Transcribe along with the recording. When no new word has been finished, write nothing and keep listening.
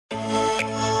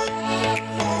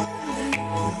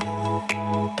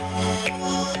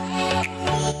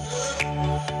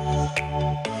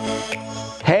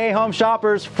home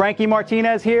shoppers, Frankie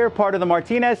Martinez here, part of the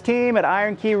Martinez team at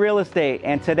Iron Key Real Estate.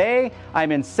 And today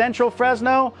I'm in Central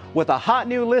Fresno with a hot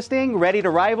new listing ready to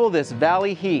rival this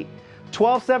valley heat.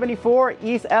 1274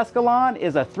 East Escalon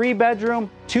is a 3-bedroom,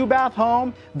 2-bath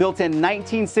home built in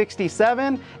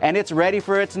 1967, and it's ready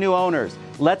for its new owners.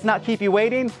 Let's not keep you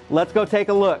waiting. Let's go take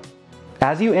a look.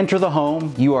 As you enter the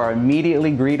home, you are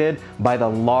immediately greeted by the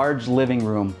large living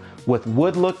room with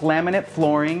wood-look laminate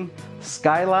flooring,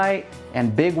 skylight,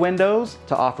 and big windows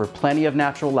to offer plenty of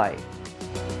natural light.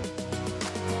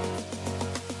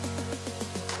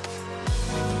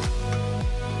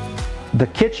 The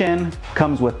kitchen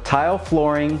comes with tile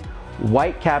flooring,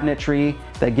 white cabinetry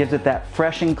that gives it that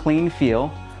fresh and clean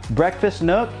feel, breakfast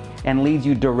nook, and leads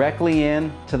you directly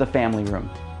in to the family room.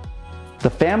 The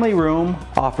family room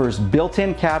offers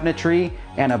built-in cabinetry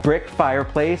and a brick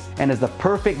fireplace and is the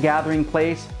perfect gathering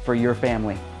place for your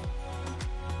family.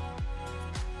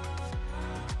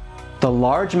 The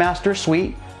large master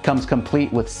suite comes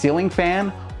complete with ceiling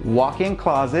fan, walk-in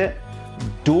closet,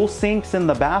 dual sinks in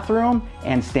the bathroom,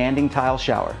 and standing tile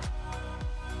shower.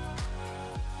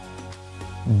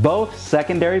 Both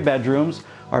secondary bedrooms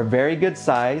are very good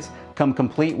size, come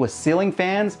complete with ceiling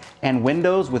fans and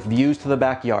windows with views to the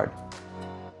backyard.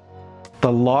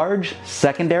 The large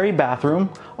secondary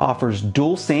bathroom offers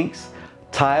dual sinks,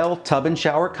 tile tub and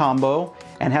shower combo,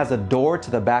 and has a door to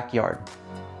the backyard.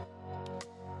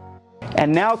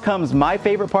 And now comes my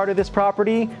favorite part of this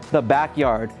property, the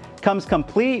backyard. Comes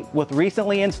complete with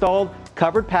recently installed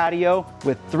covered patio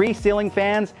with 3 ceiling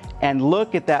fans, and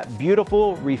look at that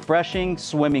beautiful, refreshing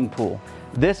swimming pool.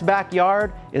 This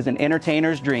backyard is an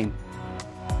entertainer's dream.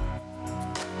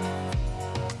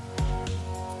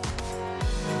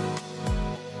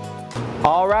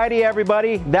 Alrighty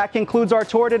everybody, that concludes our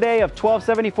tour today of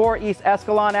 1274 East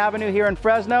Escalon Avenue here in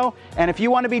Fresno. And if you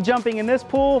want to be jumping in this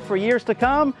pool for years to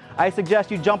come, I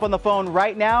suggest you jump on the phone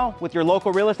right now with your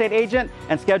local real estate agent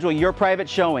and schedule your private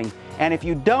showing. And if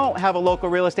you don't have a local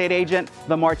real estate agent,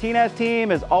 the Martinez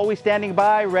team is always standing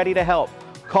by ready to help.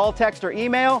 Call, text, or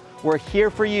email, we're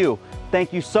here for you.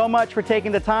 Thank you so much for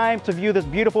taking the time to view this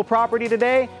beautiful property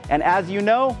today. And as you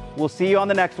know, we'll see you on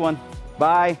the next one.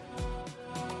 Bye.